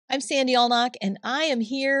I'm Sandy Allnock, and I am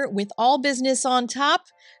here with all business on top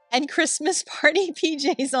and Christmas party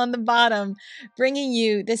PJs on the bottom, bringing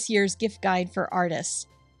you this year's gift guide for artists.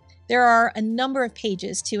 There are a number of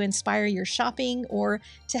pages to inspire your shopping or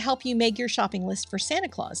to help you make your shopping list for Santa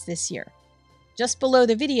Claus this year. Just below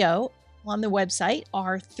the video on the website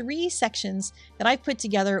are 3 sections that I've put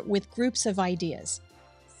together with groups of ideas.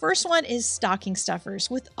 First one is stocking stuffers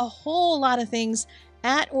with a whole lot of things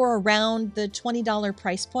at or around the $20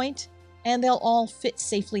 price point, and they'll all fit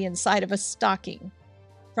safely inside of a stocking.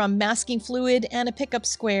 From masking fluid and a pickup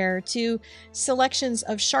square to selections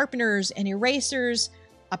of sharpeners and erasers,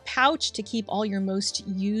 a pouch to keep all your most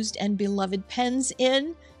used and beloved pens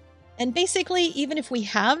in, and basically, even if we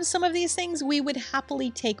have some of these things, we would happily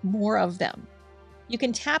take more of them. You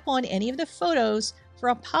can tap on any of the photos for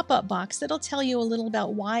a pop-up box that'll tell you a little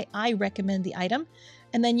about why I recommend the item,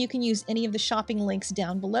 and then you can use any of the shopping links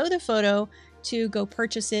down below the photo to go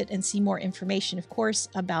purchase it and see more information, of course,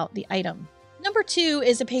 about the item. Number 2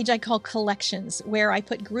 is a page I call Collections, where I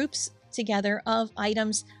put groups together of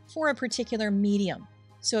items for a particular medium.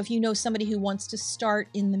 So if you know somebody who wants to start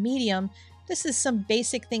in the medium, this is some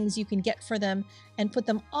basic things you can get for them and put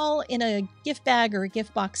them all in a gift bag or a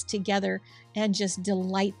gift box together and just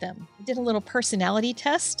delight them. I did a little personality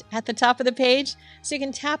test at the top of the page, so you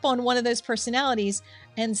can tap on one of those personalities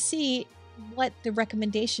and see what the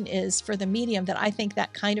recommendation is for the medium that I think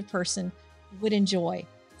that kind of person would enjoy.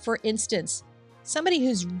 For instance, somebody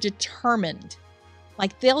who's determined,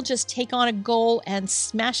 like they'll just take on a goal and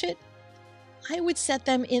smash it, I would set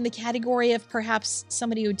them in the category of perhaps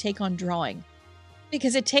somebody who would take on drawing,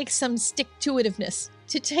 because it takes some stick-to-itiveness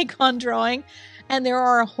to take on drawing, and there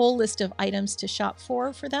are a whole list of items to shop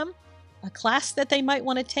for them, a class that they might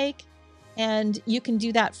want to take, and you can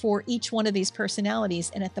do that for each one of these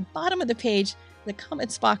personalities. And at the bottom of the page, the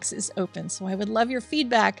comments box is open, so I would love your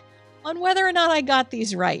feedback on whether or not I got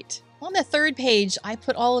these right. On the 3rd page, I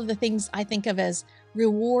put all of the things I think of as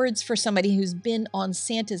rewards for somebody who's been on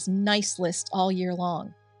Santa's nice list all year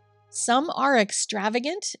long. Some are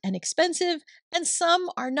extravagant and expensive, and some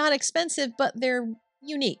are not expensive, but they're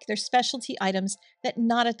unique. They're specialty items that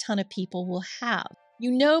not a ton of people will have.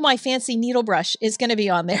 You know my fancy needle brush is going to be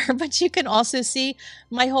on there, but you can also see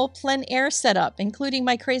my whole plein air setup, including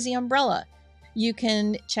my crazy umbrella. You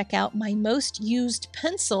can check out my most used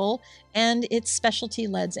pencil and its specialty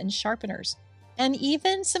leads and sharpeners, and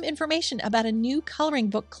even some information about a new coloring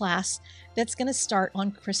book class that's going to start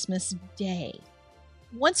on Christmas Day.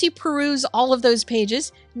 Once you peruse all of those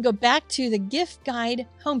pages, you can go back to the gift guide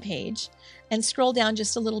homepage and scroll down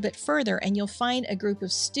just a little bit further, and you'll find a group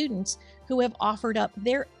of students who have offered up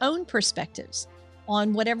their own perspectives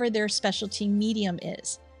on whatever their specialty medium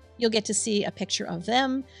is. You'll get to see a picture of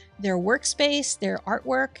them, their workspace, their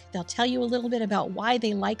artwork. They'll tell you a little bit about why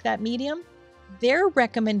they like that medium, their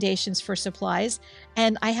recommendations for supplies.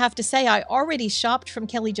 And I have to say, I already shopped from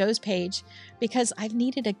Kelly Jo's page because I've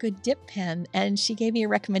needed a good dip pen, and she gave me a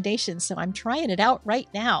recommendation, so I'm trying it out right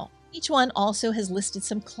now. Each one also has listed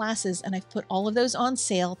some classes, and I've put all of those on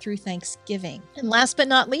sale through Thanksgiving. And last but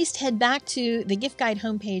not least, head back to the gift guide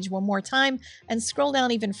homepage one more time and scroll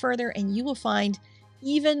down even further, and you will find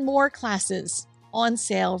even more classes on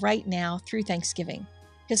sale right now through Thanksgiving,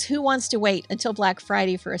 because who wants to wait until Black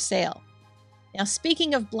Friday for a sale? Now,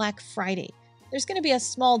 speaking of Black Friday, there's going to be a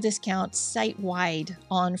small discount site-wide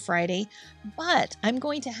on Friday, but I'm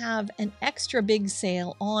going to have an extra big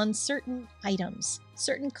sale on certain items,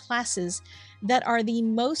 certain classes that are the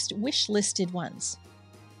most wish-listed ones.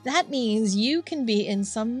 That means you can be in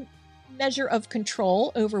some measure of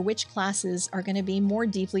control over which classes are going to be more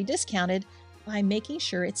deeply discounted by making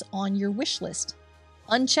sure it's on your wish list.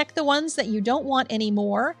 Uncheck the ones that you don't want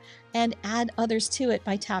anymore and add others to it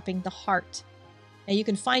by tapping the heart. Now you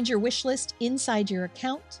can find your wish list inside your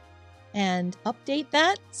account and update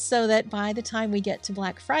that so that by the time we get to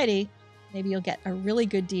Black Friday, maybe you'll get a really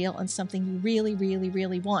good deal on something you really, really,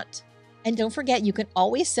 really want. And don't forget, you can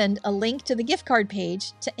always send a link to the gift card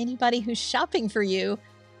page to anybody who's shopping for you,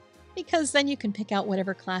 because then you can pick out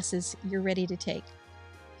whatever classes you're ready to take.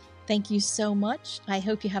 Thank you so much. I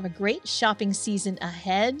hope you have a great shopping season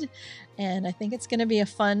ahead, and I think it's going to be a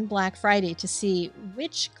fun Black Friday to see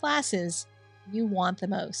which classes you want the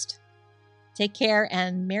most. Take care,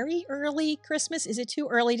 and Merry Early Christmas. Is it too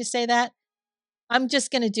early to say that? I'm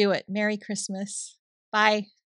just going to do it. Merry Christmas. Bye.